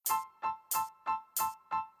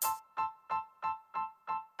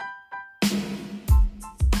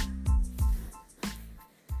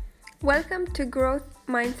Welcome to Growth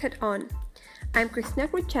Mindset On. I'm Christina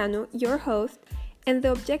Cruciano, your host, and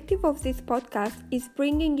the objective of this podcast is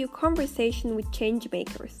bringing you conversation with change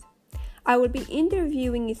makers. I will be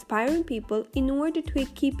interviewing inspiring people in order to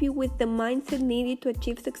equip you with the mindset needed to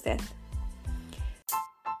achieve success.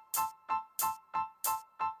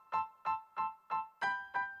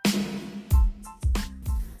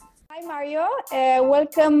 Hi Mario,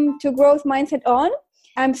 welcome to Growth Mindset On.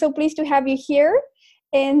 I'm so pleased to have you here.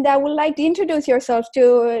 And I would like to introduce yourself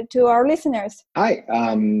to our listeners. Hi.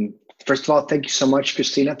 First of all, thank you so much,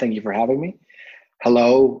 Christina. Thank you for having me.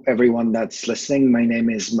 Hello, everyone that's listening. My name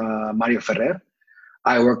is Mario Ferrer.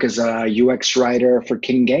 I work as a UX writer for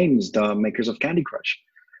King Games, the makers of Candy Crush.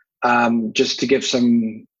 Just to give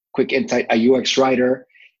some quick insight, a UX writer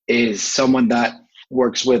is someone that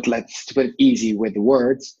works with, let's put it easy, with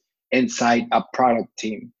words inside a product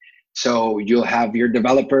team. So you'll have your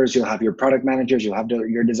developers, you'll have your product managers, you'll have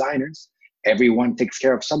your designers. Everyone takes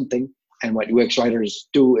care of something. And what UX writers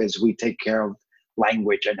do is we take care of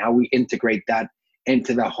language and how we integrate that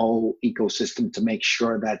into the whole ecosystem to make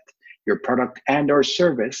sure that your product and or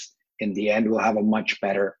service in the end will have a much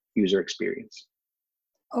better user experience.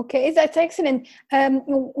 Okay, that's excellent.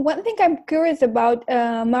 One thing I'm curious about,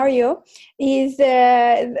 Mario, is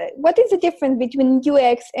what is the difference between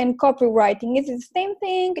UX and copywriting? Is it the same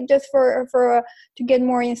thing? Just for to get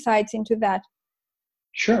more insights into that.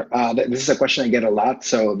 Sure. This is a question I get a lot,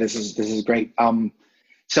 so this is great.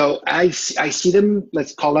 So I see them.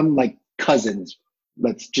 Let's call them like cousins.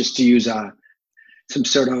 Let's just to use some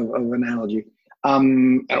sort of analogy.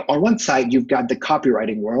 On one side, you've got the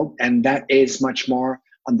copywriting world, and that is much more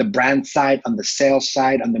on the brand side, on the sales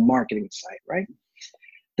side, on the marketing side, right?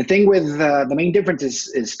 The thing with the main difference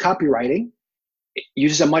is copywriting. It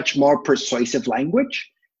uses a much more persuasive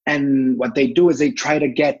language. And what they do is they try to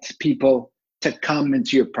get people to come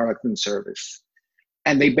into your product and service.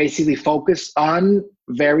 And they basically focus on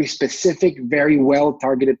very specific, very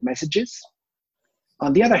well-targeted messages.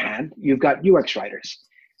 On the other hand, you've got UX writers.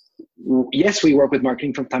 Yes, we work with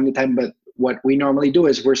marketing from time to time, but what we normally do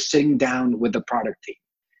is we're sitting down with the product team,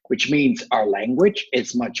 which means our language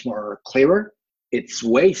is much more clearer, it's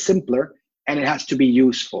way simpler, and it has to be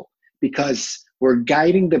useful because we're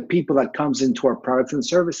guiding the people that comes into our products and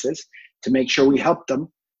services to make sure we help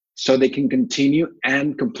them so they can continue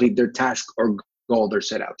and complete their task or goal they're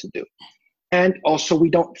set out to do. And also we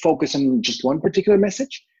don't focus on just one particular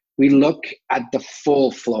message. We look at the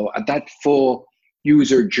full flow, at that full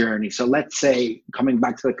user journey. So let's say, coming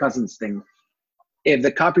back to the cousins thing, if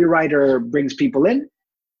the copywriter brings people in,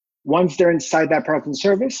 once they're inside that product and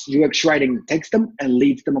service, UX writing takes them and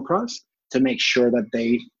leads them across to make sure that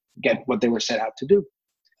they get what they were set out to do.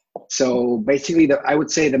 So basically, I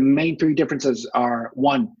would say the main three differences are,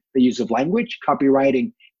 one, the use of language,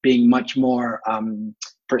 copywriting being much more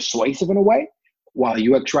persuasive in a way, while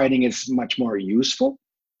UX writing is much more useful.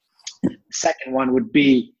 Second one would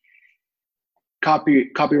be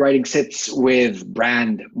copywriting sits with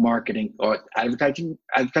brand marketing or advertising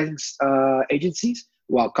agencies,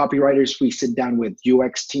 while copywriters, we sit down with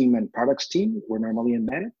UX team and products team. We're normally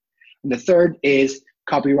embedded. And the third is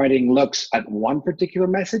copywriting looks at one particular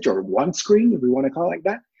message or one screen, if we want to call it like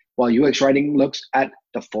that, while UX writing looks at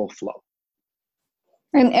the full flow.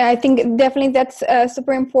 And I think definitely that's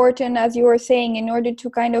super important, as you were saying, in order to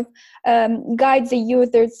kind of guide the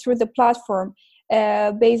users through the platform.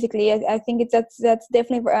 Basically, I think that's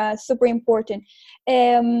definitely super important.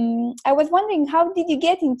 I was wondering, how did you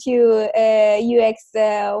get into UX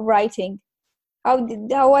writing? How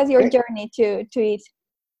was your journey to it?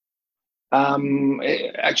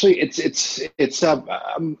 Actually,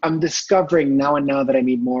 I'm discovering now and now that I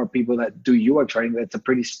meet more people that do UX writing. That's a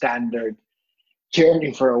pretty standard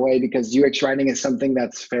journey for a way, because UX writing is something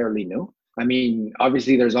that's fairly new. I mean,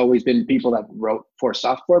 obviously there's always been people that wrote for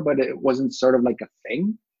software, but it wasn't sort of like a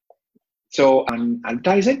thing. So on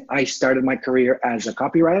advertising, I started my career as a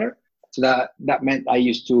copywriter. So that meant I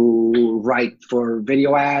used to write for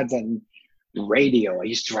video ads and radio. I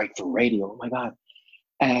used to write for radio, oh my God.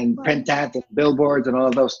 And print ads and billboards and all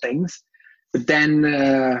of those things. But then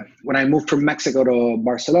when I moved from Mexico to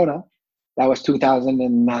Barcelona, that was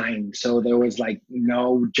 2009. So there was like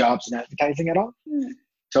no jobs in advertising at all.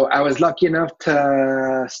 So I was lucky enough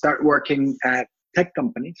to start working at tech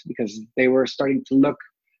companies because they were starting to look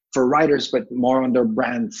for writers, but more on their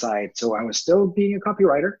brand side. So I was still being a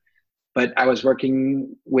copywriter, but I was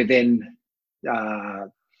working within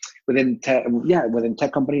tech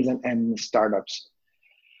companies and startups.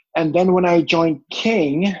 And then when I joined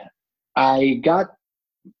King, I got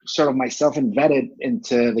sort of myself embedded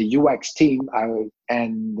into the UX team.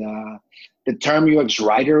 The the term UX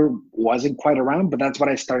writer wasn't quite around, but that's what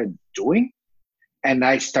I started doing. And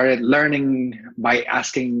I started learning by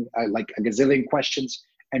asking like a gazillion questions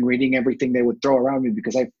and reading everything they would throw around me,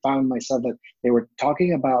 because I found myself that they were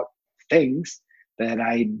talking about things that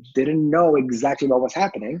I didn't know exactly what was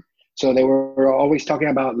happening. So they were always talking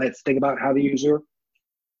about, let's think about how the user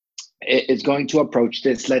is going to approach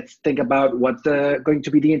this. Let's think about what's going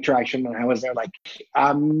to be the interaction. And I was there like,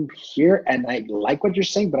 I'm here and I like what you're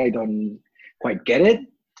saying, but I don't quite get it.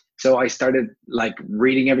 So I started like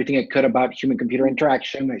reading everything I could about human computer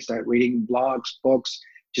interaction. I started reading blogs, books,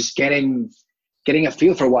 just getting a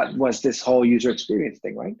feel for what was this whole user experience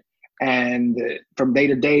thing, right? And from day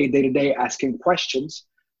to day, asking questions,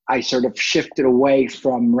 I sort of shifted away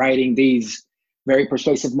from writing these very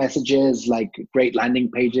persuasive messages like great landing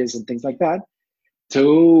pages and things like that,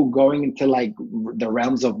 to going into like the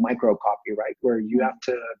realms of micro copy, right? Where you have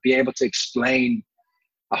to be able to explain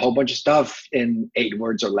a whole bunch of stuff in 8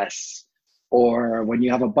 words or less. Or when you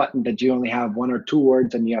have a button that you only have 1 or 2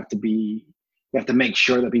 words, and you have to make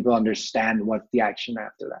sure that people understand what's the action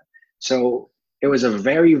after that. So it was a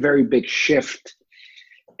very, very big shift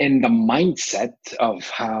in the mindset of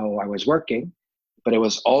how I was working. But it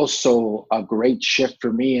was also a great shift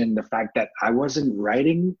for me in the fact that I wasn't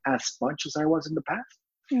writing as much as I was in the past.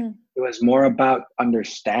 It was more about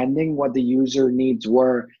understanding what the user needs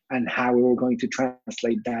were and how we were going to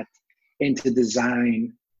translate that into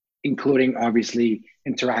design, including obviously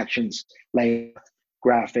interactions, layout,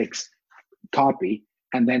 graphics, copy,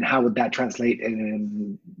 and then how would that translate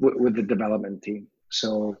in with the development team.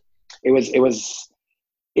 So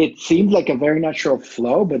it seemed like a very natural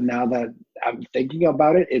flow, but now that I'm thinking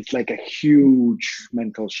about it, it's like a huge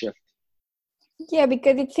mental shift. Yeah,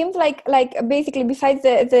 because it seems like basically, besides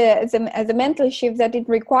the mental shift that it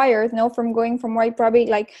requires, from going from white probably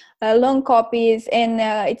like long copies, and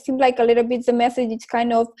it seems like a little bit the message is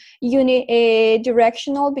kind of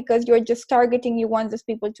unidirectional, because you're just targeting, you want those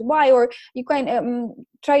people to buy, or you kind of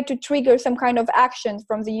try to trigger some kind of actions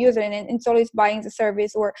from the user, and it's always buying the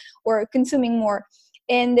service or consuming more.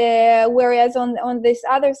 And whereas on this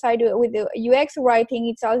other side with the UX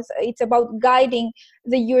writing, it's about guiding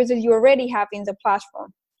the users you already have in the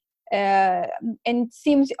platform. And it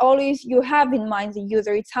seems always you have in mind the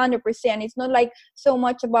user. It's 100%. It's not like so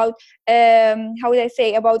much about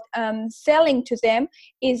about selling to them.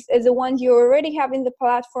 Is the ones you already have in the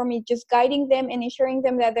platform. It's just guiding them and ensuring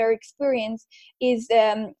them that their experience is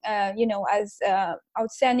as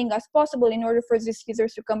outstanding as possible, in order for these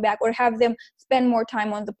users to come back, or have them spend more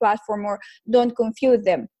time on the platform, or don't confuse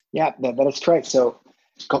them. Yeah, that is correct. So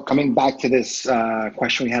coming back to this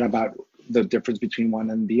question we had about the difference between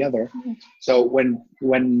one and the other. Mm-hmm. So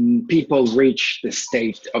when people reach the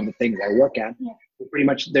state of the things I work at, pretty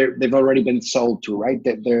much they've already been sold to, right?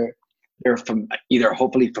 They're from either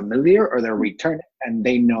hopefully familiar or they're returning, and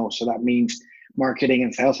they know. So that means marketing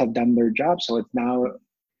and sales have done their job. So it's now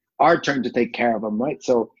our turn to take care of them, right?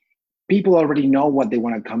 So people already know what they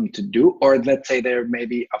want to come to do, or let's say they're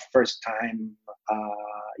maybe a first time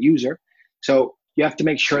user. So you have to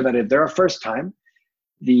make sure that if they're a first time,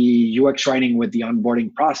 the UX writing with the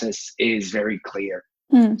onboarding process is very clear.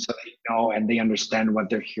 So they know and they understand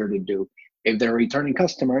what they're here to do. If they're returning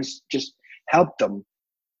customers, just help them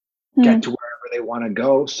get to wherever they want to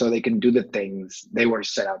go, so they can do the things they were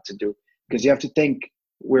set out to do. Because you have to think,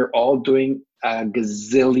 we're all doing a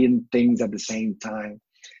gazillion things at the same time.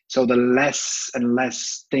 So the less and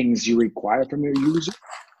less things you require from your user,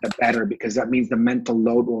 the better, because that means the mental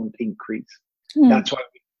load won't increase. That's why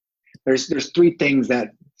there's 3 things that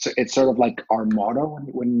it's sort of like our motto.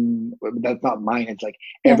 When that's not mine, it's like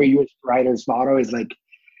every UX writer's motto is like,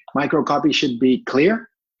 micro copy should be clear,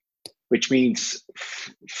 which means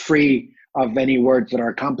free of any words that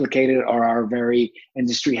are complicated or are very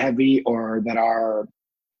industry heavy or that are,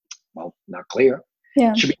 well, not clear.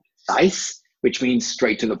 It should be concise, which means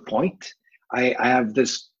straight to the point. I have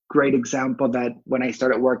this great example that when I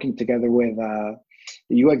started working together with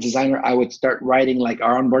the UX designer, I would start writing like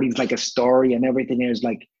our onboarding is like a story, and everything is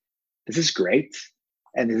like, this is great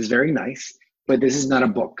and this is very nice, but this is not a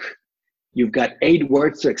book. You've got 8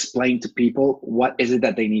 words to explain to people what is it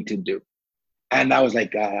that they need to do. And that was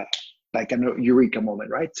like a eureka moment,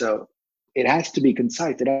 right? So it has to be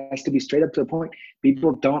concise. It has to be straight up to the point.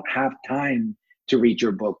 People don't have time to read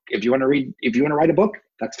your book. If you want to write a book,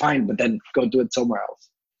 that's fine, but then go do it somewhere else.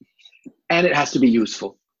 And it has to be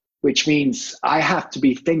useful, which means I have to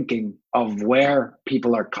be thinking of where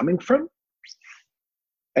people are coming from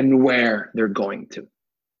and where they're going to.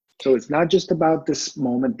 So it's not just about this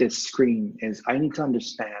moment, this screen, is I need to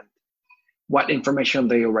understand what information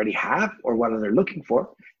they already have or what are they looking for.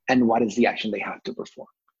 and what is the action they have to perform.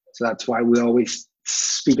 So that's why we always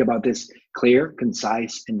speak about this: clear,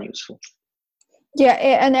 concise, and useful. Yeah,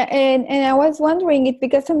 and I was wondering it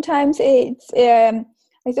because sometimes it's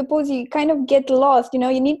I suppose you kind of get lost. You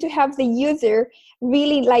need to have the user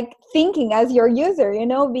really like thinking as your user.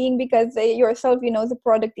 Being because yourself, the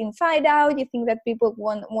product inside out. You think that people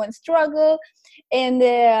won't struggle, and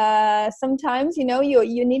sometimes you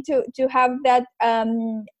need to have that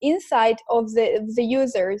insight of the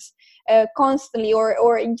users constantly,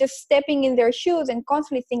 or just stepping in their shoes and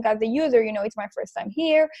constantly think as the user. It's my first time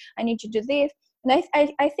here. I need to do this. And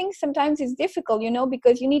I think sometimes it's difficult,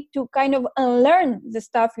 because you need to kind of unlearn the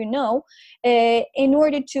stuff, in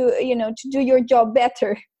order to do your job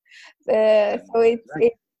better. So it's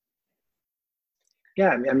yeah.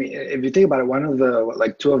 I mean, if you think about it, one of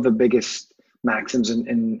the two of the biggest maxims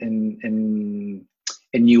in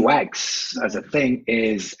UX as a thing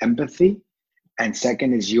is empathy, and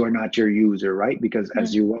second is you're not your user, right? Because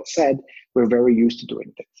as you well said, we're very used to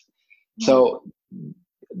doing things. So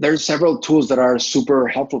there's several tools that are super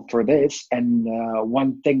helpful for this. And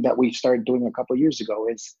one thing that we started doing a couple of years ago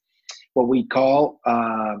is what we call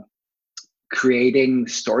creating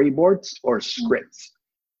storyboards or scripts.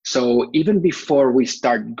 So even before we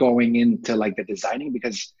start going into like the designing,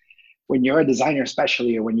 because when you're a designer,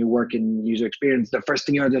 especially when you work in user experience, the first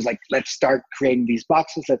thing you do is like, let's start creating these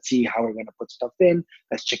boxes. Let's see how we're going to put stuff in.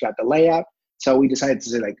 Let's check out the layout. So we decided to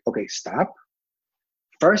say like, okay, stop.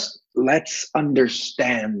 First, let's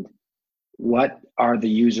understand what are the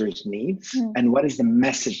user's needs and what is the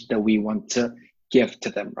message that we want to give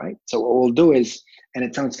to them, right? So what we'll do is, and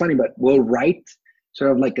it sounds funny, but we'll write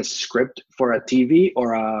sort of like a script for a TV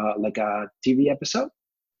or a TV episode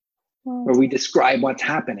where we describe what's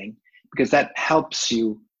happening, because that helps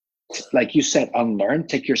you, like you said, unlearn,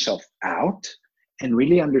 take yourself out, and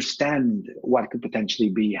really understand what could potentially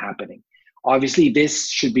be happening. Obviously,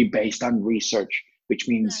 this should be based on research, which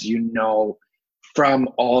means from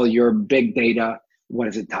all your big data, what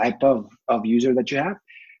is the type of user that you have.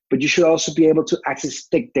 But you should also be able to access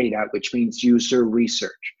stick data, which means user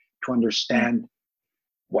research, to understand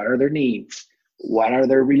what are their needs, what are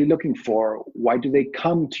they really looking for, why do they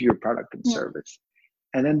come to your product and service.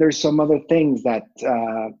 And then there's some other things that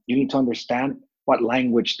you need to understand what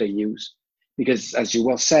language they use. Because as you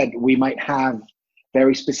well said, we might have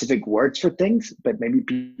very specific words for things, but maybe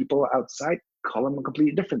people outside call them a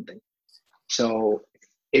completely different thing. So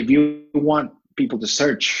if you want people to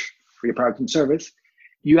search for your product and service,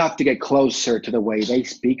 you have to get closer to the way they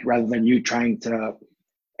speak rather than you trying to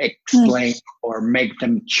explain or make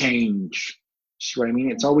them change. See what I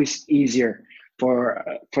mean? It's always easier for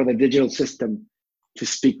the digital system to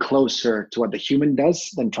speak closer to what the human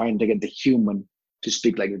does than trying to get the human to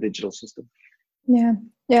speak like the digital system. Yeah.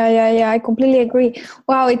 I completely agree.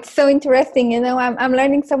 Wow, it's so interesting. I'm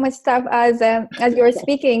learning so much stuff as you're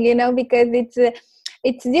speaking. Because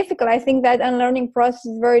it's difficult. I think that unlearning process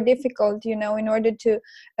is very difficult. In order to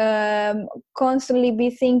constantly be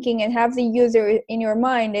thinking and have the user in your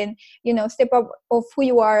mind, and step up of who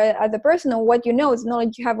you are as a person, or what the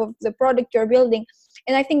knowledge you have of the product you're building.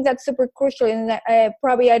 And I think that's super crucial. And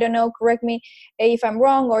probably, I don't know, correct me if I'm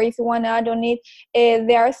wrong, or if you want to add on it.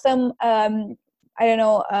 There are some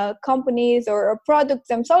companies or products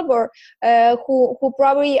themselves, or who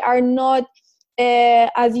probably are not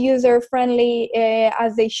as user friendly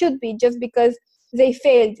as they should be, just because they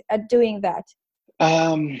failed at doing that.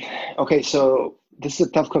 Okay, so this is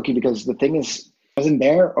a tough cookie, because the thing is, wasn't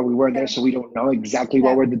there, or we weren't there, so we don't know exactly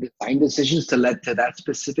what were the design decisions to lead to that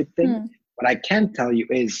specific thing. What I can tell you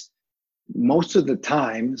is most of the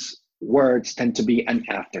times words tend to be an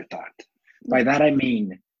afterthought. By that I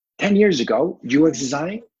mean 10 years ago, UX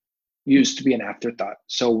design used to be an afterthought.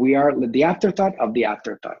 So we are the afterthought of the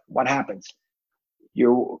afterthought. What happens?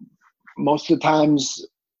 Most of the times,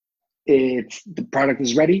 it's the product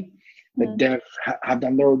is ready, the dev have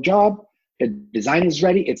done their job, the design is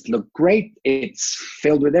ready, it's looked great, it's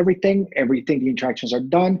filled with everything, the interactions are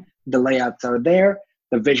done, the layouts are there,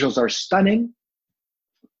 the visuals are stunning.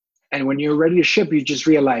 And when you're ready to ship, you just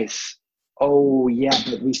realize, oh yeah,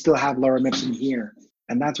 but we still have lorem ipsum here.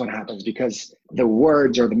 And that's what happens, because the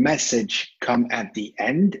words or the message come at the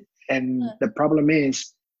end. And the problem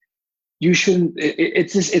is, you shouldn't,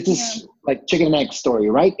 it's this like chicken and egg story,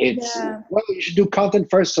 right? It's, well, you should do content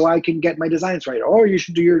first so I can get my designs right. Or you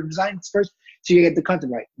should do your designs first so you get the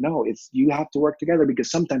content right. No, you have to work together,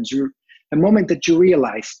 because sometimes the moment that you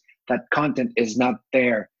realize that content is not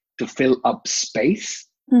there to fill up space,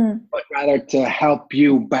 but rather to help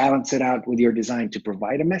you balance it out with your design to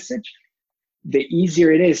provide a message, the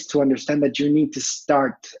easier it is to understand that you need to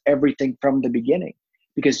start everything from the beginning.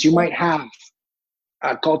 because you might have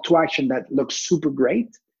a call to action that looks super great,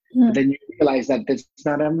 but then you realize that there's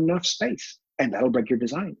not enough space, and that'll break your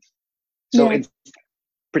designs. So it's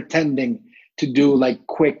pretending to do like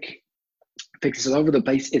quick fixes all over the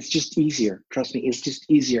place. It's just easier. Trust me, it's just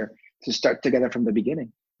easier to start together from the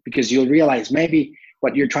beginning, because you'll realize maybe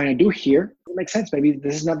what you're trying to do here makes sense. Maybe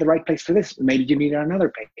this is not the right place for this. Maybe you need another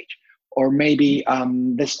page, or maybe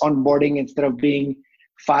this onboarding, instead of being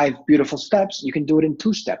 5 beautiful steps, you can do it in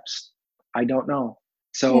 2 steps. I don't know.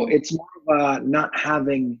 So it's more of not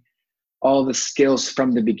having all the skills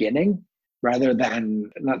from the beginning, rather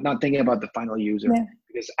than not thinking about the final user. Yeah.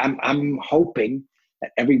 Because I'm hoping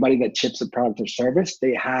that everybody that ships a product or service,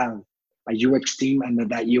 they have a UX team, and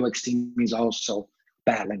that UX team is also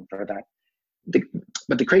battling for that.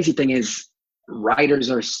 But the crazy thing is,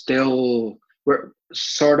 writers are still, we're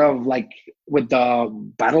sort of like with the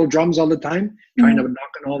battle drums all the time, trying to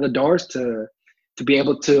knock on all the doors to be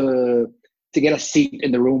able to get a seat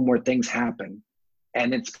in the room where things happen.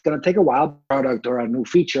 And it's going to take a while. Product or a new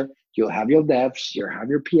feature, you'll have your devs, you'll have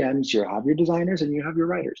your PMs, you'll have your designers, and you have your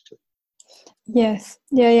writers too. Yes.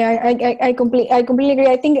 I completely agree.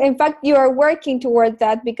 I think, in fact, you are working towards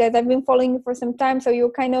that, because I've been following you for some time. So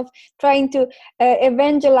you're kind of trying to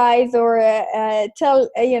evangelize or tell,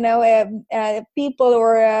 people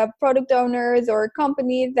or product owners or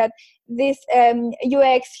companies that this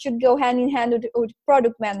UX should go hand in hand with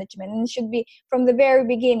product management, and should be from the very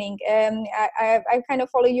beginning. I kind of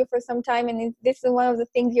follow you for some time, and this is one of the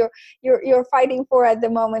things you're fighting for at the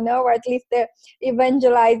moment, no? Or at least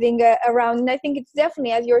evangelizing around. And I think it's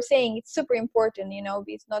definitely, as you're saying, it's super important.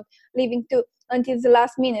 It's not leaving until the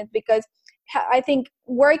last minute, because I think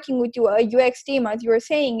working with a UX team, as you were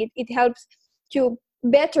saying, it helps to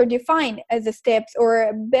better define as the steps,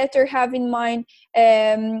 or better have in mind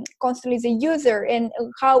constantly the user, and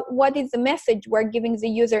what is the message we're giving the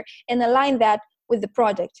user, and align that with the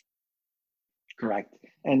project. Correct.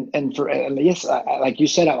 And for yes, like you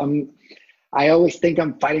said, I always think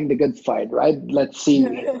I'm fighting the good fight, right? Let's see.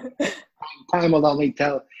 Time will only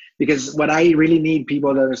tell, because what I really need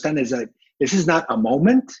people to understand is that this is not a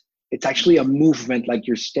moment, it's actually a movement, like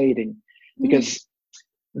you're stating, because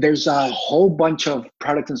there's a whole bunch of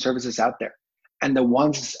products and services out there, and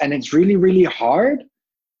it's really, really hard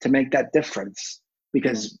to make that difference,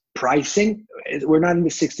 because pricing, we're not in the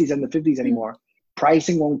 60s and the 50s anymore.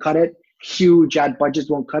 Pricing won't cut it. Huge ad budgets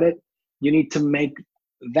won't cut it. You need to make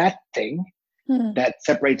that thing that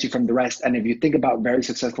separates you from the rest. And if you think about very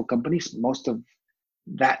successful companies, most of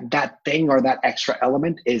that thing, or that extra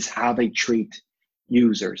element, is how they treat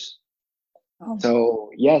users.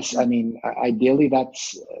 So yes, I mean, ideally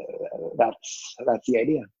that's the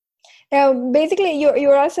idea. Basically,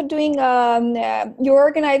 you're also doing you're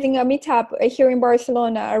organizing a meetup here in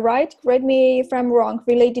Barcelona, right? Correct me if I'm wrong,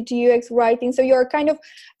 related to UX writing. So you're kind of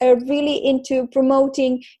really into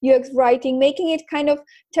promoting UX writing, making it kind of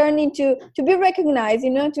turn into to be recognized,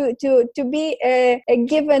 to be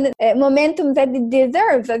given momentum that it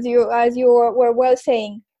deserves, as you were well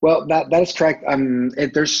saying. Well, that is correct.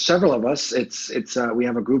 There's several of us. It's we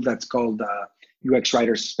have a group that's called UX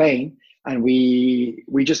Writers Spain. And we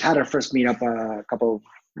just had our first meetup a couple of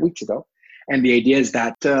weeks ago. And the idea is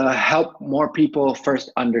that to help more people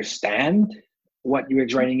first understand what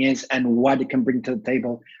UX writing is, and what it can bring to the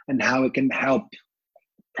table, and how it can help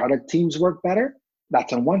product teams work better.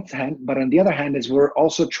 That's on one hand. But on the other hand, is we're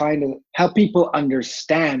also trying to help people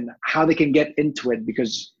understand how they can get into it,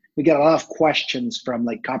 because we get a lot of questions from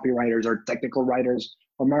like copywriters or technical writers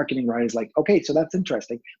or marketing writers, like, okay, so that's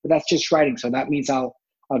interesting, but that's just writing. So that means I'll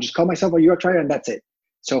just call myself a UX writer and that's it.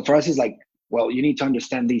 So for us, it's like, well, you need to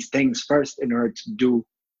understand these things first in order to do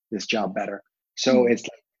this job better. So it's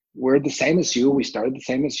like, we're the same as you. We started the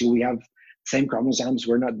same as you. We have same chromosomes.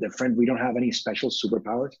 We're not different. We don't have any special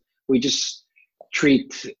superpowers. We just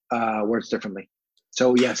treat words differently.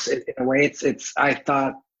 So yes, in a way, it's. I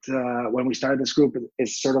thought when we started this group,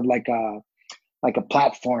 it's sort of like a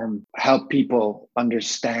platform, help people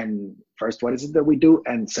understand first what is it that we do,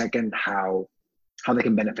 and second how they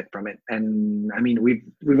can benefit from it. And I mean,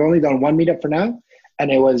 we've only done one meetup for now,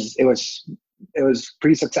 and it was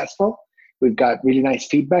pretty successful. We've got really nice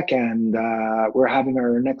feedback, and we're having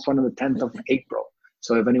our next one on the 10th of April.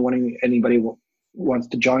 So if anybody wants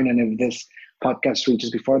to join, and if this podcast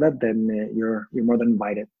reaches before that, then you're more than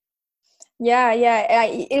invited. Yeah.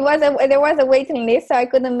 There was a waiting list, so I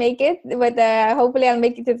couldn't make it, but hopefully I'll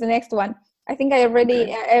make it to the next one. I think I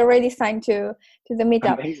already signed to the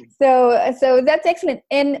meetup. Amazing. So that's excellent.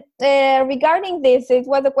 And regarding this, it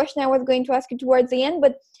was a question I was going to ask you towards the end,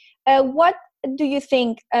 but what do you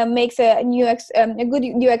think makes a good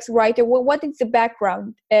UX writer? What is the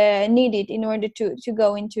background needed in order to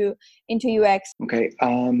go into UX? Okay.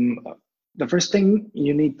 The first thing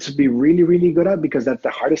you need to be really, really good at, because that's the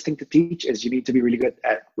hardest thing to teach, is you need to be really good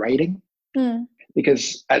at writing.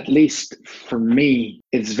 Because at least for me,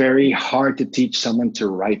 it's very hard to teach someone to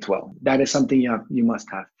write well. That is something you must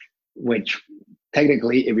have, which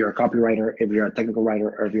technically, if you're a copywriter, if you're a technical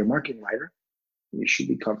writer, or if you're a marketing writer, you should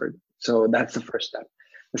be covered. So that's the first step.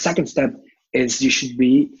 The second step is you should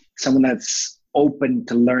be someone that's open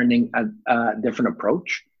to learning a different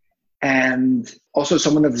approach. And also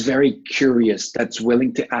someone that's very curious, that's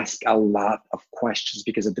willing to ask a lot of questions,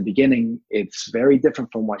 because at the beginning, it's very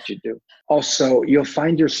different from what you do. Also, you'll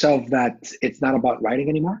find yourself that it's not about writing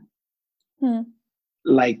anymore.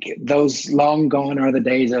 Like those long gone are the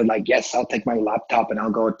days of like, yes, I'll take my laptop and I'll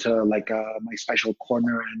go to like my special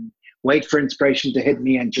corner and wait for inspiration to hit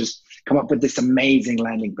me and just come up with this amazing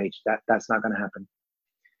landing page. That's not going to happen.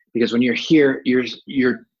 Because when you're here,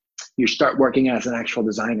 you start working as an actual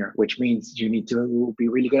designer, which means you need to be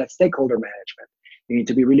really good at stakeholder management. You need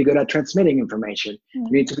to be really good at transmitting information. You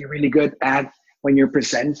need to be really good at, when you're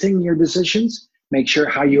presenting your decisions, make sure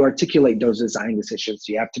how you articulate those design decisions.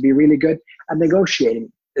 You have to be really good at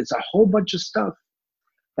negotiating. It's a whole bunch of stuff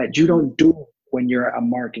that you don't do when you're a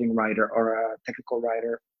marketing writer or a technical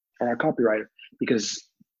writer or a copywriter, because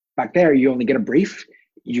back there you only get a brief.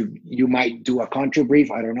 You might do a contra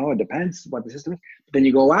brief. I don't know. It depends what the system is. But then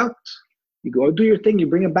you go out, you go do your thing, you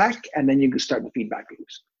bring it back, and then you start the feedback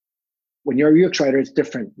loops. When you're a UX writer, it's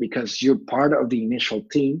different because you're part of the initial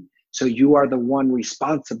team. So you are the one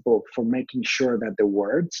responsible for making sure that the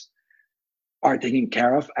words are taken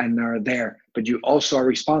care of and are there. But you also are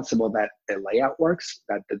responsible that the layout works,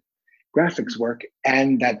 that the graphics work,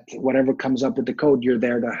 and that whatever comes up with the code, you're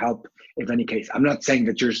there to help if any case. I'm not saying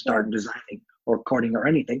that you're starting designing or coding or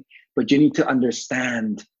anything, but you need to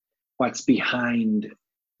understand what's behind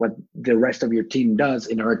what the rest of your team does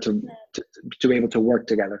in order to be able to work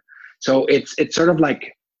together. So it's sort of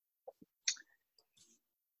like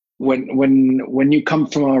when you come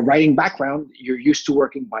from a writing background, you're used to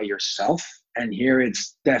working by yourself. And here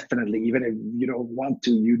it's definitely, even if you don't want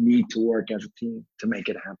to, you need to work as a team to make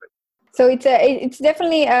it happen. So it's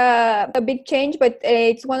definitely a big change, but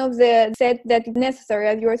it's one of the set that is necessary,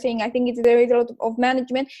 as you were saying. I think there is a lot of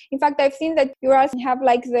management. In fact, I've seen that you also have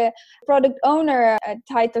like the product owner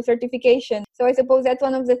title certification. So I suppose that's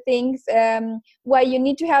one of the things why you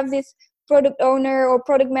need to have this product owner or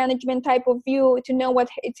product management type of view to know what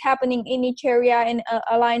is happening in each area and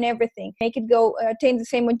align everything, make it go attain the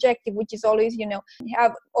same objective, which is always,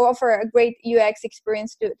 offer a great UX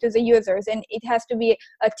experience to the users. And it has to be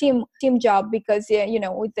a team job because,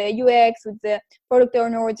 with the UX, with the product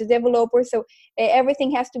owner or the developer. So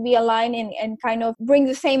everything has to be aligned and kind of bring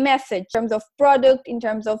the same message in terms of product, in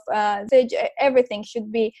terms of everything should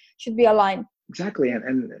be aligned. Exactly.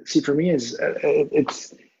 And see, for me,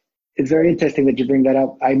 it's very interesting that you bring that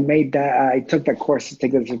up. I took that course to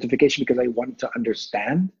take the certification because I wanted to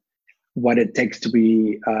understand what it takes to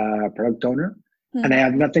be a product owner. And I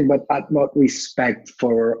have nothing but utmost respect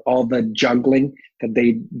for all the juggling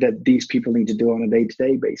that these people need to do on a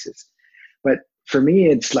day-to-day basis. But for me,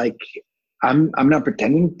 it's like, I'm not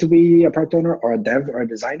pretending to be a product owner or a dev or a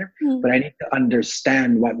designer, but I need to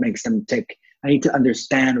understand what makes them tick. I need to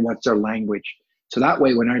understand what's their language. So that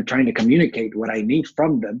way, when I'm trying to communicate what I need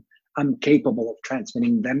from them, I'm capable of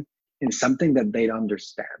transmitting them in something that they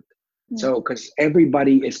understand. So, because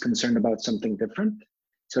everybody is concerned about something different.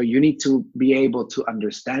 So you need to be able to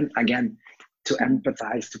understand, again, to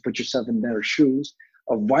empathize, to put yourself in their shoes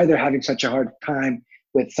of why they're having such a hard time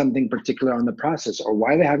with something particular on the process, or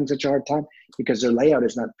why they're having such a hard time because their layout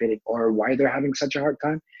is not fitting, or why they're having such a hard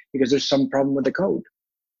time because there's some problem with the code.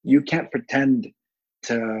 You can't pretend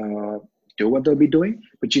to do what they'll be doing,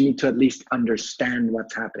 but you need to at least understand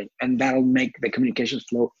what's happening, and that'll make the communication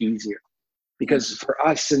flow easier. Because for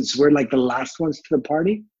us, since we're like the last ones to the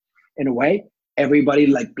party, in a way, everybody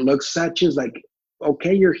like looks at you like,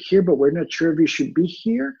 okay, you're here, but we're not sure if you should be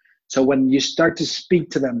here. So when you start to speak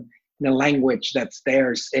to them in a language that's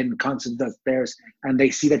theirs, in concept that's theirs, and they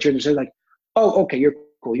see that you're understood, like, oh, okay, you're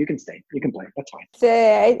cool, you can stay, you can play, that's fine.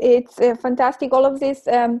 It's fantastic, all of this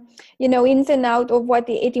ins and out of what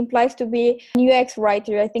it implies to be a UX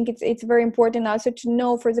writer. I think it's very important also to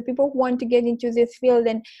know, for the people who want to get into this field,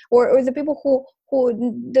 and or the people who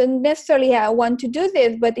don't necessarily want to do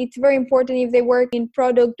this, but it's very important if they work in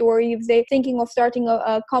product or if they're thinking of starting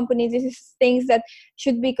a company. This is things that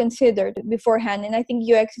should be considered beforehand, and I think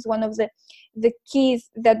UX is one of the the keys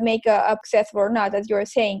that make a successful or not, as you're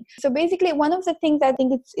saying. So basically, one of the things I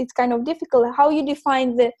think it's kind of difficult how you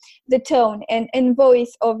define the tone and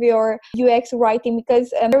voice of your UX writing, because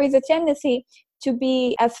there is a tendency to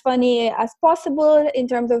be as funny as possible in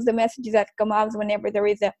terms of the messages that come out whenever there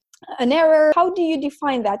is an error. How do you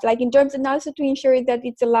define that? Like in terms, and also to ensure that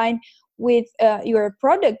it's aligned with your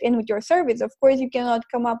product and with your service. Of course, you cannot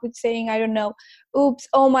come up with saying, I don't know, oops,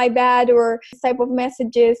 oh my bad, or this type of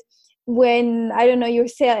messages when, I don't know, you're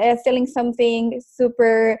selling something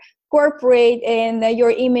super corporate and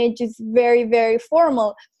your image is very, very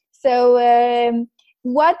formal. So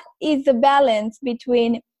what is the balance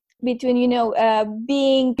between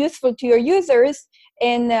being useful to your users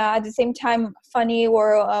and at the same time funny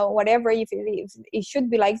or whatever, if it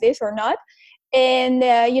should be like this or not, and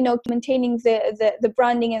maintaining the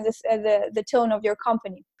branding and the tone of your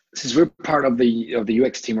company? Since we're part of the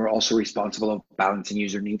UX team, we're also responsible of balancing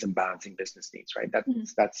user needs and balancing business needs, right?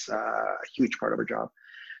 That's a huge part of our job.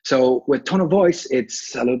 So with tone of voice,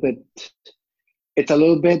 it's a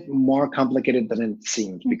little bit more complicated than it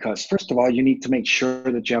seems, because first of all, you need to make sure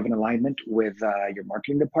that you have an alignment with your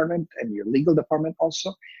marketing department and your legal department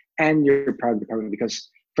also, and your product department, because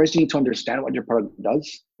first you need to understand what your product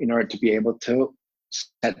does in order to be able to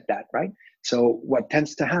set that, right? So what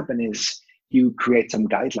tends to happen is you create some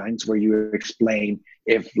guidelines where you explain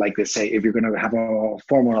if, like they say, if you're going to have a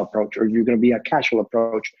formal approach, or if you're going to be a casual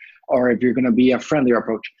approach, or if you're going to be a friendlier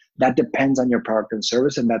approach. That depends on your product and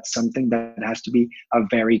service, and that's something that has to be a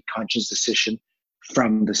very conscious decision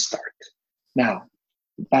from the start. Now,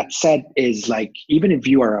 that said, is like, even if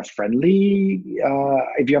you are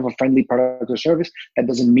if you have a friendly product or service, that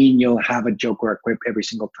doesn't mean you'll have a joke or a quip every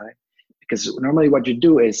single time. Because normally what you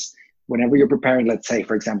do is, whenever you're preparing, let's say,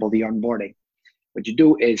 for example, the onboarding, what you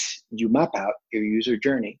do is you map out your user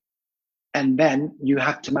journey, and then you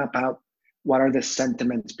have to map out what are the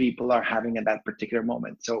sentiments people are having at that particular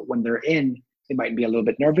moment. So when they're in, they might be a little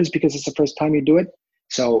bit nervous because it's the first time you do it.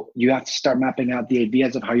 So you have to start mapping out the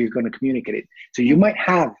ideas of how you're going to communicate it. So you might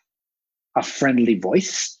have a friendly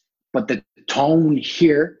voice, but the tone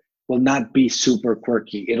here will not be super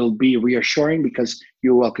quirky. It'll be reassuring because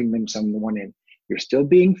you're welcoming someone in. You're still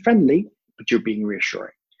being friendly, but you're being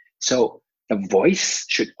reassuring. So the voice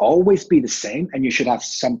should always be the same, and you should have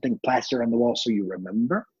something plastered on the wall so you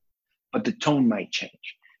remember. But the tone might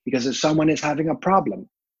change, because if someone is having a problem,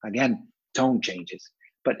 again, tone changes.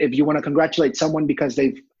 But if you want to congratulate someone because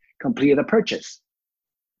they've completed a purchase,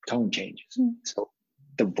 tone changes. So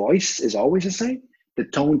the voice is always the same. The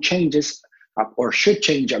tone changes or should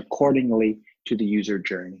change accordingly to the user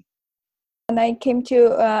journey. When I came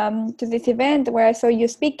to this event where I saw you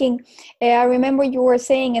speaking, I remember you were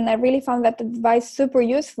saying, and I really found that advice super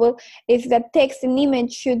useful, is that text and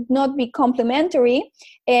image should not be complementary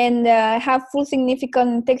and have full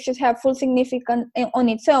significance. Text should have full significance on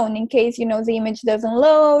its own in case, the image doesn't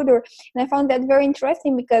load. And I found that very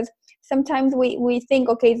interesting, because sometimes we think,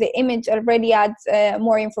 okay, the image already adds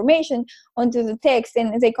more information onto the text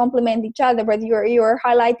and they complement each other, but you're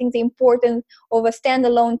highlighting the importance of a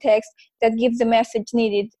standalone text that gives the message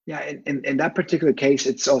needed. Yeah, in that particular case,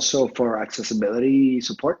 it's also for accessibility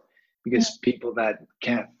support, because people that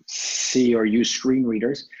can't see or use screen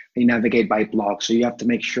readers, they navigate by block. So you have to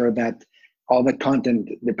make sure that all the content,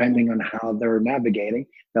 depending on how they're navigating,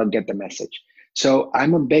 they'll get the message. So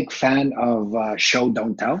I'm a big fan of show,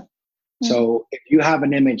 don't tell. So if you have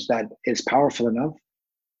an image that is powerful enough,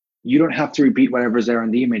 you don't have to repeat whatever's there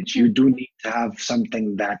on the image. You do need to have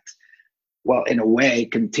something that, well, in a way,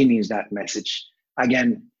 continues that message.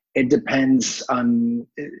 Again, it depends on,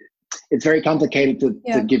 it's very complicated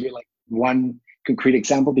to give you like one concrete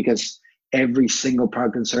example, because every single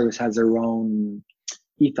product and service has their own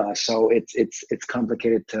ethos. So it's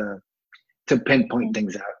complicated to pinpoint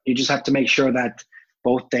things out. You just have to make sure that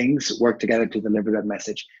both things work together to deliver that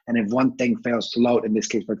message. And if one thing fails to load, in this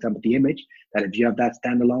case, for example, the image, that if you have that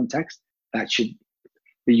standalone text, the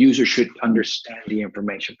user should understand the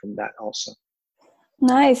information from that also.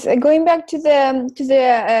 Nice. Going back to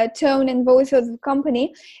the tone and voice of the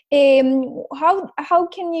company, how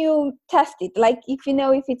can you test it? Like, if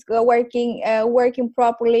it's working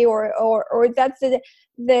properly, or that's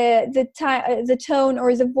the tone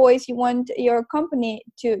or the voice you want your company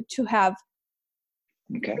to have.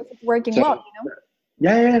 Okay. Working well,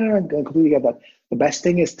 Yeah, no, I completely get that. The best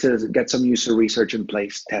thing is to get some user research in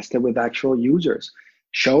place, test it with actual users,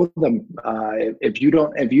 show them. If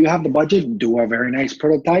you have the budget, do a very nice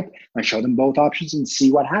prototype and show them both options and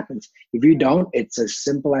see what happens. If you don't, it's as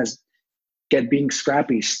simple as being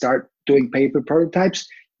scrappy. Start doing paper prototypes.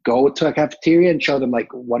 Go to a cafeteria and show them,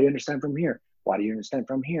 like, what do you understand from here? What do you understand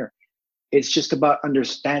from here? It's just about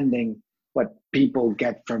understanding what people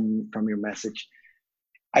get from your message.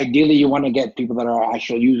 Ideally, you want to get people that are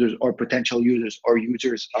actual users or potential users or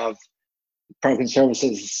users of product and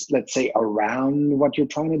services, let's say, around what you're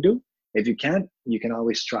trying to do. If you can't, you can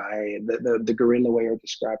always try the guerrilla way or the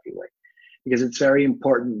scrappy way, because it's very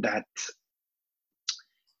important that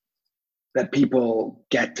people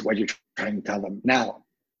get what you're trying to tell them. Now,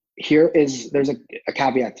 there's a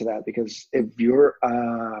caveat to that, because if you're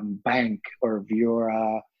a bank, or if you're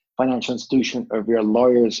a financial institution, or if you're a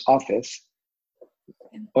lawyer's office,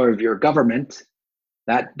 or if you're government,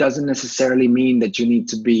 that doesn't necessarily mean that you need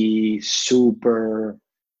to be super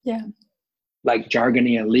like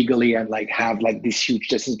jargony and legally and like have like these huge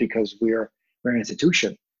distance, because we're an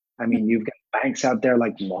institution. I mean, you've got banks out there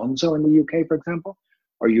like Monzo in the UK, for example,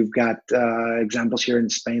 or you've got examples here in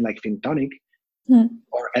Spain like Fintonic,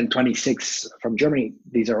 or N26 from Germany.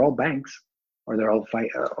 These are all banks, or they're all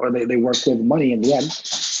or they work with money in the end,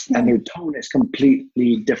 and their tone is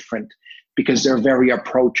completely different because they're very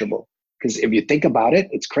approachable. Because if you think about it,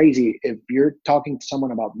 it's crazy. If you're talking to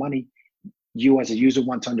someone about money, you as a user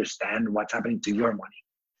want to understand what's happening to your money.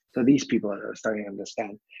 So these people are starting to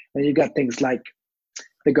understand. And you got things like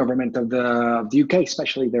the government of the UK,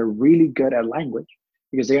 especially, they're really good at language,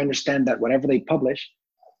 because they understand that whatever they publish,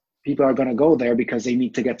 people are going to go there because they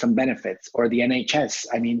need to get some benefits. Or the NHS,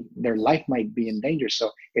 I mean, their life might be in danger.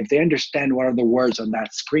 So if they understand what are the words on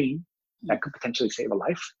that screen, that could potentially save a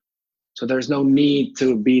life. So there's no need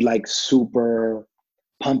to be like super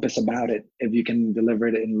pompous about it if you can deliver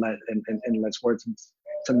it in less words and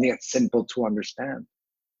something that's simple to understand.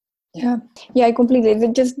 Yeah, completely.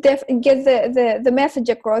 It just get the message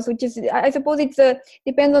across, which is, I suppose,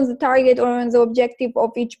 depends on the target or on the objective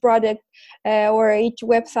of each product or each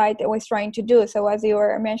website that was trying to do. So as you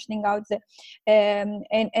were mentioning out the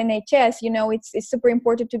NHS, it's super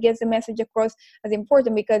important to get the message across as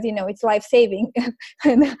important, because it's life saving,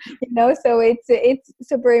 so it's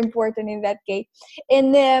super important in that case.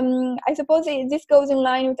 And I suppose this goes in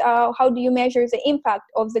line with how do you measure the impact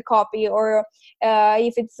of the copy, or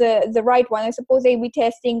if it's the right one. I suppose A/B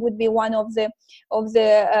testing would be one of the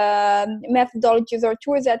methodologies or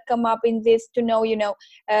tools that come up in this to know,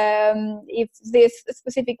 if this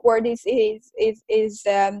specific word is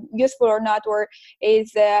useful or not, or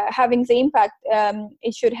is having the impact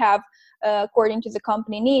it should have according to the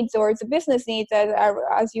company needs or the business needs,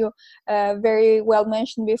 as you very well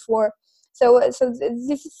mentioned before. So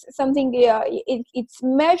this is something it's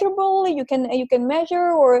measurable. You can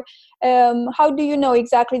measure, or how do you know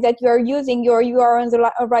exactly that you are on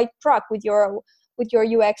the right track with your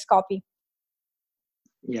UX copy?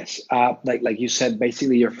 Yes, like you said,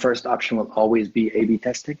 basically your first option will always be A/B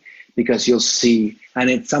testing, because you'll see,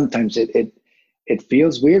 and sometimes it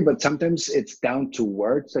feels weird, but sometimes it's down to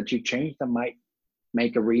words that you change that might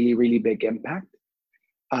make a really, really big impact.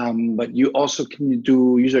 But you also can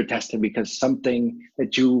do user testing, because something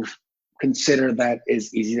that you consider that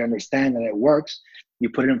is easy to understand and it works, you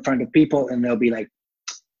put it in front of people and they'll be like,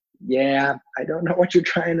 yeah, I don't know what you're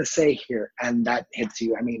trying to say here. And that hits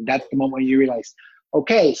you. I mean, that's the moment you realize,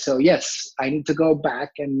 okay, so yes, I need to go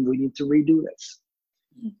back and we need to redo this.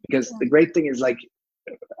 Because the great thing is, like,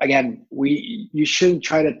 again, you shouldn't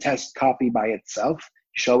try to test copy by itself.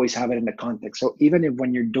 You should always have it in the context. So even if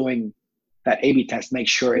when you're doing that A/B test, make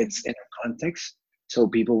sure it's in a context so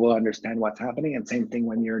people will understand what's happening. And same thing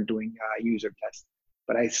when you're doing a user test.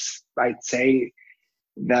 But I'd say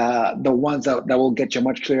the ones that will get you a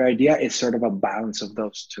much clearer idea is sort of a balance of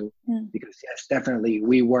those two. Because yes, definitely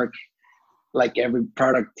we work, like every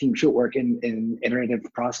product team should work, in iterative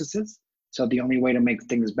processes. So the only way to make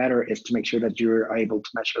things better is to make sure that you're able to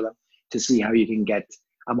measure them to see how you can get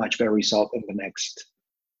a much better result in the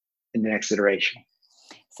next iteration.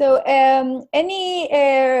 So, any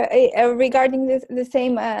regarding the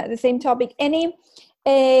same topic, any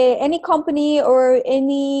company or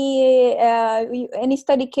any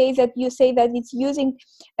study case that you say that it's using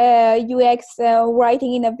UX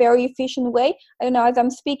writing in a very efficient way? I don't know. As I'm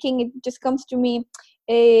speaking, it just comes to me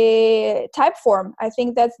Typeform. I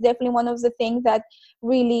think that's definitely one of the things that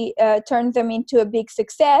really turned them into a big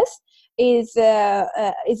success. Is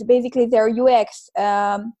basically their UX.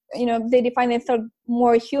 They define themselves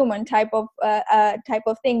more human type of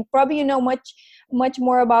thing. Probably you know much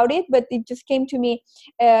more about it, but it just came to me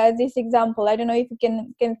this example. I don't know if you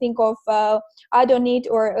can think of add on it,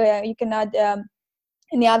 or you can add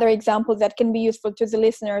any other examples that can be useful to the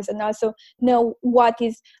listeners, and also know what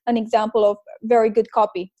is an example of very good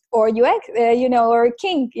copy or UX, or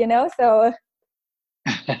King, so.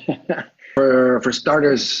 For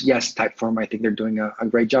starters, yes, Typeform, I think they're doing a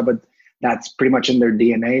great job. But that's pretty much in their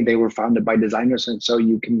DNA. They were founded by designers, and so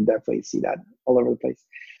you can definitely see that all over the place.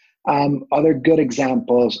 Other good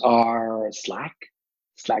examples are Slack.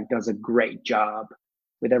 Slack does a great job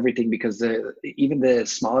with everything because even the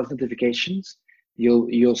smallest notifications,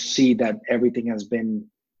 you'll see that everything has been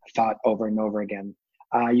thought over and over again.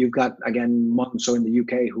 You've got, again, Monzo in the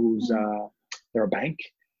UK, who's they're a bank,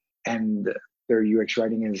 and their UX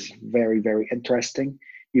writing is very, very interesting.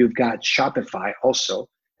 You've got Shopify also.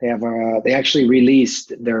 They actually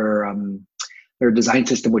released their design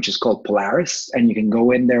system, which is called Polaris, and you can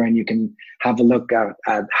go in there and you can have a look at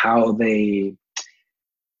how they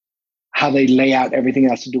lay out everything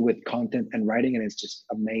that has to do with content and writing, and it's just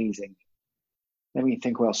amazing. Let me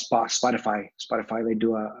think. Well, Spotify, they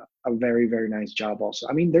do a very, very nice job also.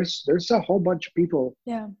 I mean, there's a whole bunch of people,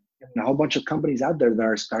 and a whole bunch of companies out there that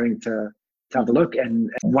are starting to have a look. And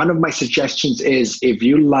one of my suggestions is, if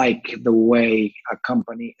you like the way a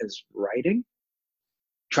company is writing,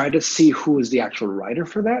 try to see who is the actual writer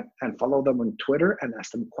for that and follow them on Twitter and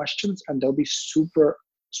ask them questions, and they'll be super,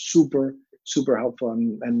 super, super helpful.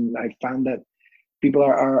 And I found that people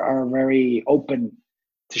are very open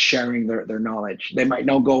to sharing their knowledge. They might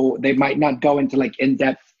not go into like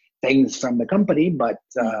in-depth things from the company, but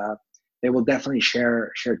they will definitely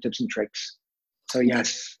share tips and tricks. So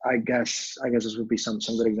yes, I guess this would be some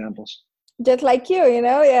good examples. Just like you,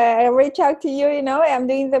 I reach out to you, I'm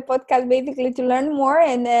doing the podcast basically to learn more,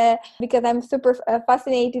 and because I'm super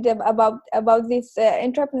fascinated about this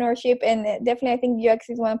entrepreneurship, and definitely I think UX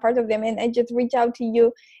is one part of them, and I just reach out to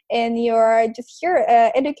you, and you're just here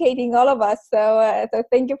educating all of us. So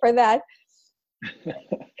thank you for that.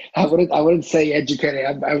 I wouldn't say educating.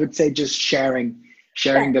 I would say just sharing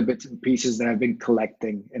the bits and pieces that I've been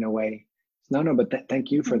collecting in a way. No, but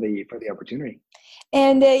thank you for the opportunity.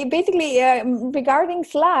 And basically, regarding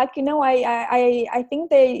Slack, I think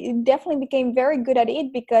they definitely became very good at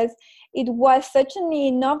it because it was such an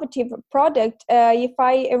innovative product. If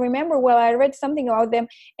I remember well, I read something about them,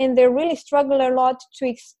 and they really struggled a lot to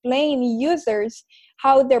explain users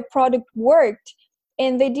how their product worked.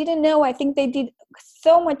 And they didn't know. I think they did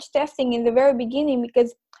so much testing in the very beginning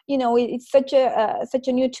because it's such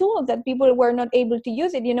a new tool that people were not able to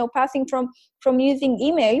use it. Passing from using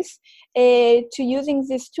emails to using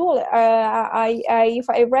this tool. If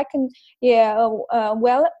I reckon,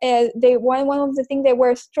 one of the things they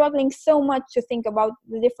were struggling so much to think about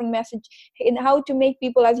the different message and how to make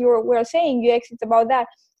people, as you were saying, UX is about that,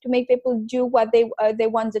 to make people do what they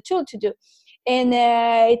want the tool to do. And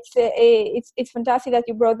it's fantastic that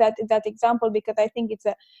you brought that example, because I think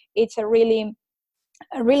it's a really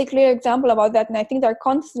clear example about that. And I think they're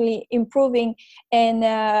constantly improving and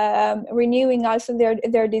renewing also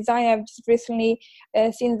their design. I've just recently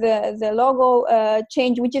seen the logo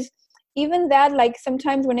change, which is even that, like,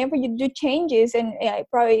 sometimes whenever you do changes, and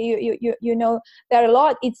probably you know that a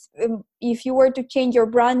lot, it's if you were to change your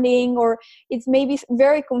branding, or it's maybe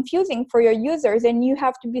very confusing for your users, and you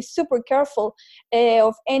have to be super careful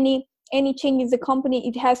of any change in the company.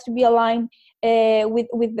 It has to be aligned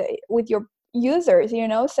with your users,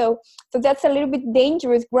 so that's a little bit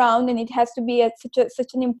dangerous ground, and it has to be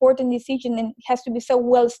such an important decision, and it has to be so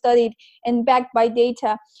well studied and backed by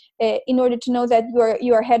data in order to know that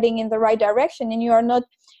you are heading in the right direction, and you are not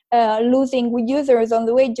losing users on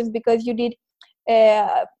the way just because you did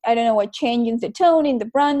I don't know, a change in the tone, in the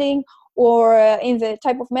branding, or in the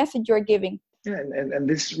type of message you're giving. Yeah, and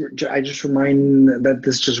this just remind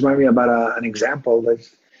me about an example that I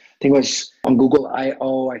think it was on Google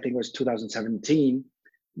I/O. I think it was 2017.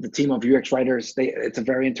 The team of UX writers. It's a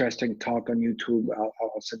very interesting talk on YouTube.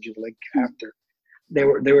 I'll send you the link after. They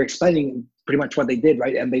were explaining pretty much what they did,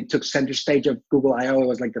 right? And they took center stage of Google I/O. It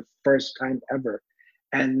was like the first time ever.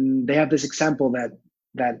 And they have this example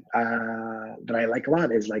that I like a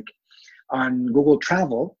lot. Is like on Google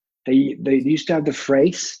Travel, they used to have the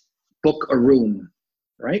phrase "book a room,"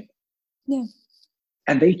 right? Yeah.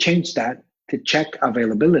 And they changed that to check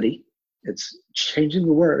availability. It's changing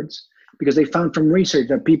the words because they found from research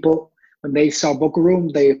that people, when they saw book a room,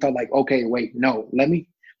 they felt like, okay, wait, no, let me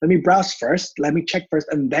browse first, let me check first,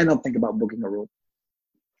 and then I'll think about booking a room.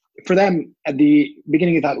 For them, at the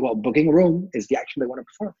beginning, they thought, well, booking a room is the action they want to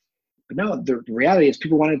perform. But no, the reality is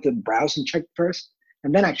people wanted to browse and check first,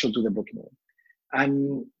 and then actually do the booking room.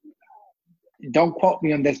 And don't quote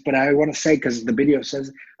me on this, but I want to say, because the video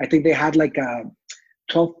says, I think they had like a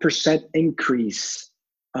 12% increase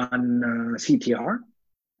on CTR,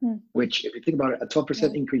 which, if you think about it, a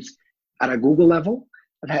 12% increase at a Google level,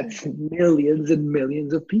 that's millions and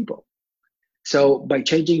millions of people. So by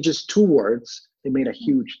changing just 2 words, they made a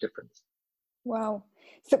huge difference. Wow.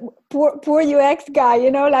 So poor UX guy,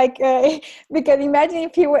 like because imagine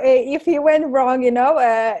if he went wrong,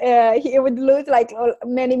 he would lose like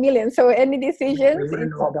many millions. So any decisions, We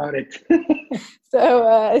wouldn't know about it.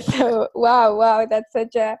 so wow, that's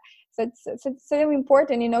so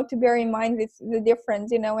important, to bear in mind this the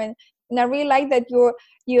difference, and I really like that you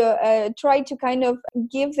try to kind of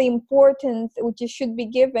give the importance which it should be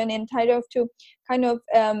given, and kind of to kind of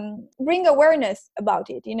bring awareness about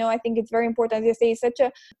it. I think it's very important. As you say, it's such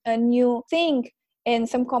a new thing, and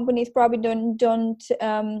some companies probably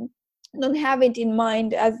don't have it in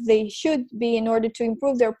mind as they should be in order to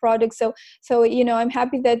improve their products. So I'm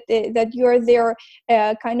happy that you're there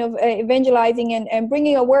kind of evangelizing and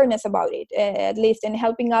bringing awareness about it, at least, and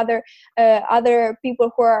helping other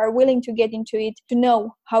people who are willing to get into it to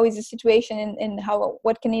know how is the situation, and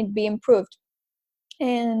what can it be improved.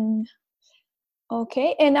 And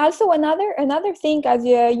okay, and also another thing, as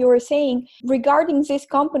you were saying, regarding this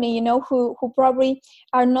company, who probably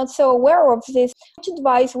are not so aware of this. Which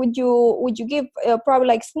advice would you give probably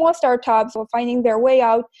like small startups or finding their way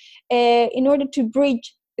out in order to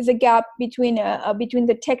bridge the gap between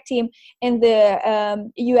the tech team and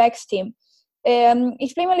the UX team?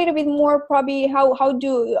 Explain a little bit more, probably how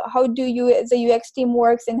do the UX team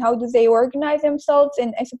works, and how do they organize themselves,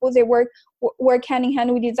 and I suppose they work hand in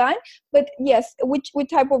hand with design. But yes, which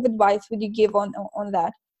type of advice would you give on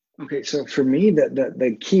that? Okay, so for me,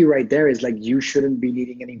 the key right there is like you shouldn't be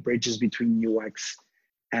needing any bridges between UX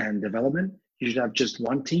and development. You should have just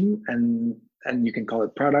one team, and you can call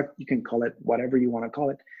it product, you can call it whatever you want to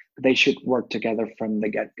call it, but they should work together from the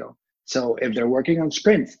get-go. So if they're working on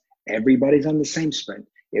sprints, everybody's on the same sprint.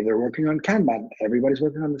 If they're working on Kanban, everybody's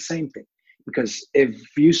working on the same thing. Because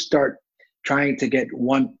if you start trying to get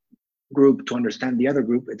one group to understand the other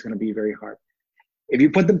group, it's going to be very hard. If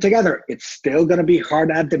you put them together, it's still going to be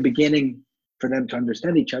hard at the beginning for them to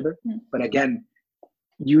understand each other. But again,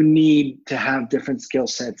 you need to have different skill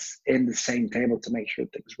sets in the same table to make sure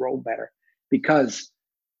things roll better. Because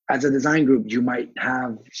as a design group, you might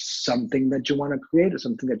have something that you want to create, or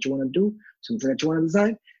something that you want to do, something that you want to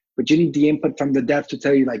design, but you need the input from the dev to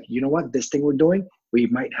tell you, like, you know what, this thing we're doing, we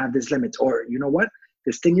might have this limits, or you know what,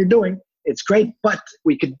 this thing you're doing, it's great, but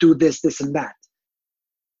we could do this, and that.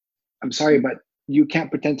 I'm sorry, but you can't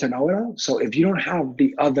pretend to know it all. So if you don't have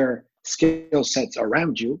the other skill sets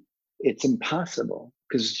around you, it's impossible,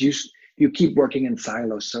 because you keep working in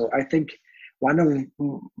silos. So I think the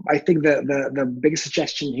biggest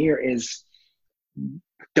suggestion here is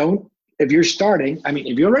if you're starting,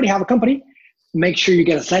 if you already have a company, make sure you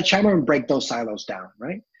get a sledgehammer and break those silos down,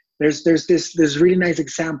 right? There's this really nice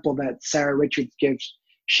example that Sarah Richards gives.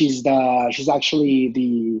 She's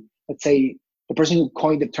actually let's say, the person who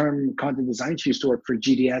coined the term content design. She used to work for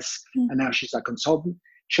GDS, and now she's a consultant.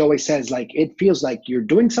 She always says, like, it feels like you're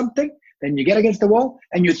doing something, then you get against the wall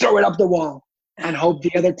and you throw it up the wall and hope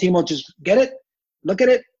the other team will just get it, look at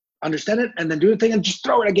it, understand it, and then do the thing and just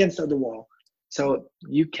throw it against the wall. So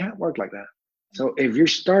you can't work like that. So if you're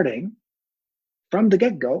starting from the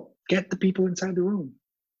get-go, get the people inside the room,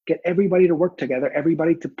 get everybody to work together,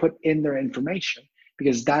 everybody to put in their information,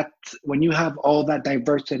 because when you have all that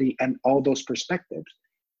diversity and all those perspectives,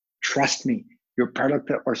 trust me, your product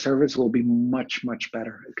or service will be much, much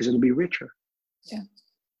better, because it'll be richer. Yeah.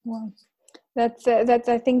 Wow. That's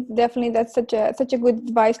I think definitely that's such a good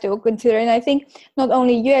advice to consider. And I think not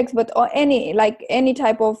only UX, but any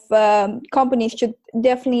type of companies should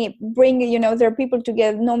definitely bring their people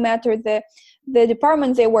together, no matter the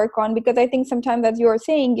departments they work on, because I think sometimes, as you are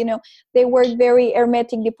saying, they work very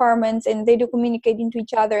hermetic departments, and they do communicate into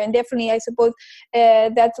each other. And definitely, I suppose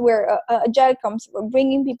that's where Agile comes,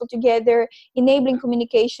 bringing people together, enabling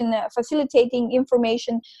communication, facilitating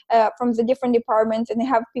information from the different departments, and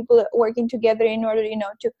have people working together in order,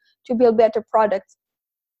 to build better products.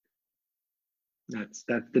 That's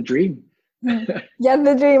the dream. Yeah,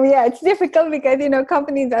 the dream. Yeah, it's difficult because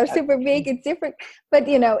companies are super big. It's different, but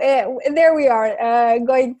there we are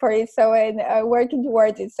going for it. So and working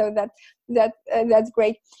towards it. So that's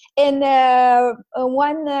great. And the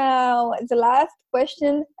last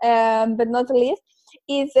question, but not the least,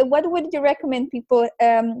 is what would you recommend people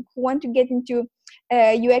who want to get into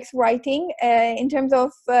UX writing in terms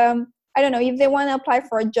of I don't know, if they want to apply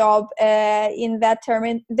for a job in that term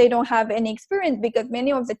and they don't have any experience, because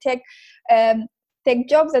many of the tech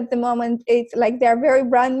jobs at the moment, it's like they're very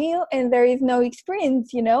brand new and there is no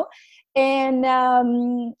experience, And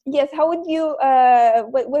yes, how would you,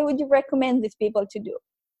 what would you recommend these people to do?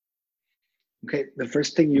 Okay, the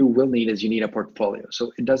first thing you will need is you need a portfolio.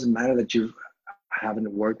 So it doesn't matter that you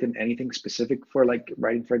haven't worked in anything specific for like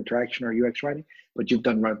writing for interaction or UX writing, but you've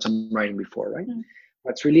done some writing before, right?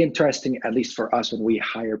 what's really interesting, at least for us when we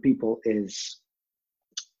hire people, is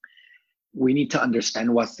we need to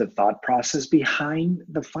understand what's the thought process behind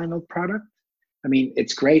the final product. I mean,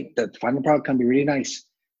 it's great that the final product can be really nice,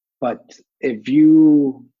 but if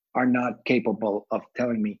you are not capable of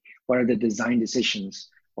telling me what are the design decisions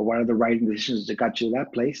or what are the writing decisions that got you to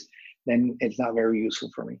that place, then it's not very useful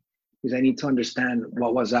for me, because I need to understand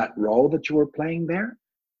what was that role that you were playing there.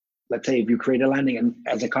 Let's say if you create a landing and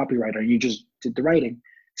as a copywriter, you just did the writing.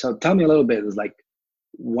 So tell me a little bit, is like,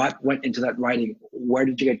 what went into that writing? Where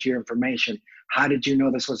did you get your information? How did you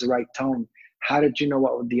know this was the right tone? How did you know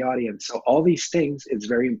what was the audience? So all these things, it's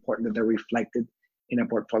very important that they're reflected in a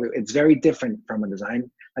portfolio. It's very different from a design,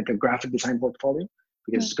 like a graphic design portfolio,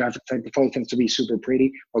 because graphic design portfolio tends to be super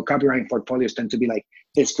pretty, or copywriting portfolios tend to be like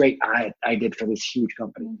this great I did for this huge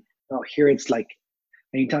company. No, here it's like,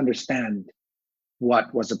 I need to understand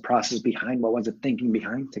what was the process behind, what was the thinking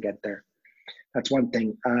behind to get there. That's one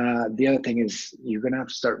thing. The other thing is you're gonna have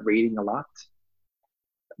to start reading a lot,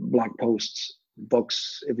 blog posts,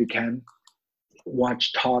 books if you can.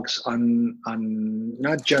 Watch talks on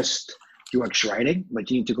not just UX writing, but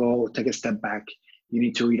you need to go take a step back. You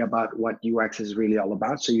need to read about what UX is really all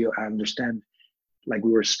about, so you understand, like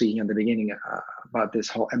we were speaking at the beginning about this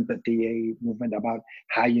whole empathy movement, about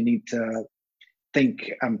how you need to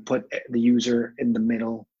think and put the user in the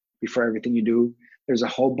middle before everything you do. There's a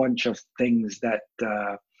whole bunch of things that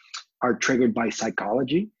are triggered by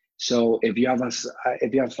psychology. So if you have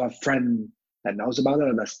a friend that knows about it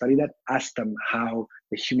or that study that, ask them how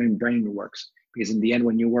the human brain works. Because in the end,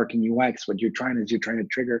 when you work in UX, what you're trying to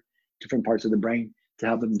trigger different parts of the brain to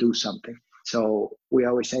help them do something. So we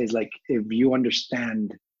always say is like, if you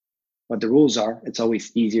understand what the rules are, it's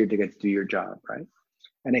always easier to get to do your job, right?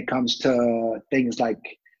 And it comes to things like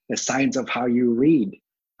the science of how you read.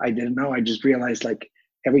 I didn't know. I just realized, like,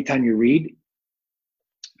 every time you read,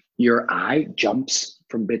 your eye jumps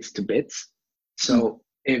from bits to bits. So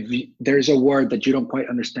if there's a word that you don't quite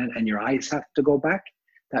understand and your eyes have to go back,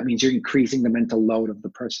 that means you're increasing the mental load of the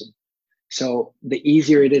person. So the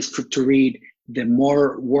easier it is to read, the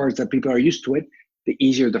more words that people are used to it, the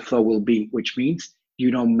easier the flow will be, which means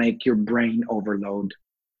you don't make your brain overload.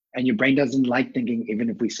 And your brain doesn't like thinking, even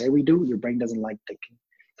if we say we do, your brain doesn't like thinking.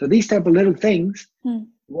 So these type of little things, you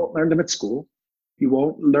won't learn them at school. You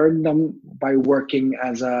won't learn them by working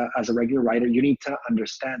as a regular writer. You need to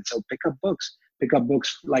understand. So pick up books. Pick up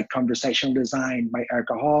books like Conversational Design by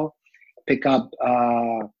Erica Hall. Pick up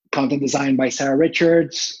Content Design by Sarah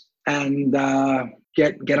Richards. And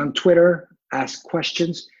get on Twitter, ask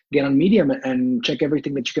questions, get on Medium, and check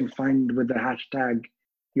everything that you can find with the hashtag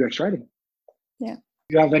UX Writing. Yeah.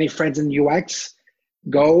 If you have any friends in UX,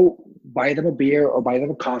 go buy them a beer or buy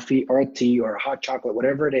them a coffee or a tea or a hot chocolate,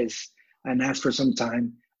 whatever it is, and ask for some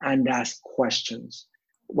time and ask questions.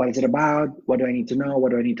 What is it about? What do I need to know?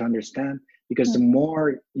 What do I need to understand? Because the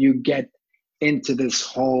more you get into this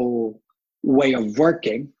whole way of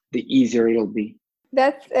working, the easier it'll be.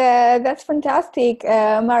 That's fantastic,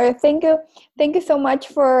 Mario. Thank you so much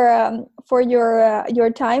for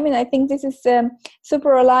your time. And I think this is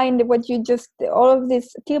super aligned. What you just, all of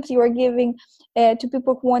these tips you are giving to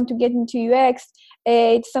people who want to get into UX.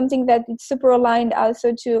 It's something that it's super aligned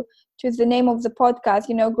also to the name of the podcast.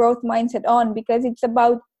 Growth Mindset On, because it's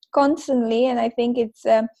about constantly, and I think it's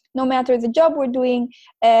no matter the job we're doing,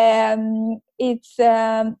 it's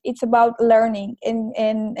about learning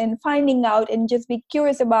and finding out, and just be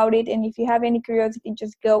curious about it. And if you have any curiosity,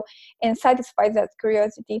 just go and satisfy that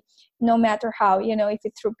curiosity, no matter how. If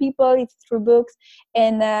it's through people, if it's through books,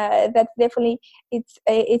 and that's definitely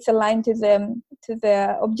it's aligned to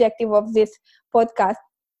the objective of this podcast.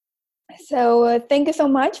 So thank you so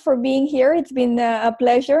much for being here. It's been a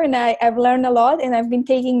pleasure, and I've learned a lot, and I've been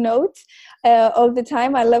taking notes all the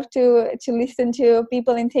time. I love to listen to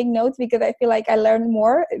people and take notes, because I feel like I learn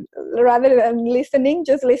more rather than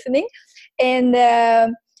just listening. And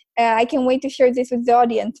I can't wait to share this with the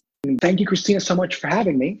audience. Thank you, Christina, so much for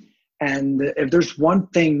having me. And if there's one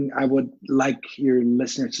thing I would like your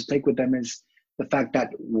listeners to take with them, is the fact that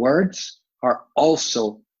words are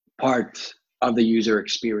also part of the user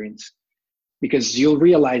experience, because you'll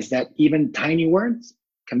realize that even tiny words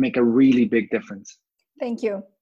can make a really big difference. Thank you.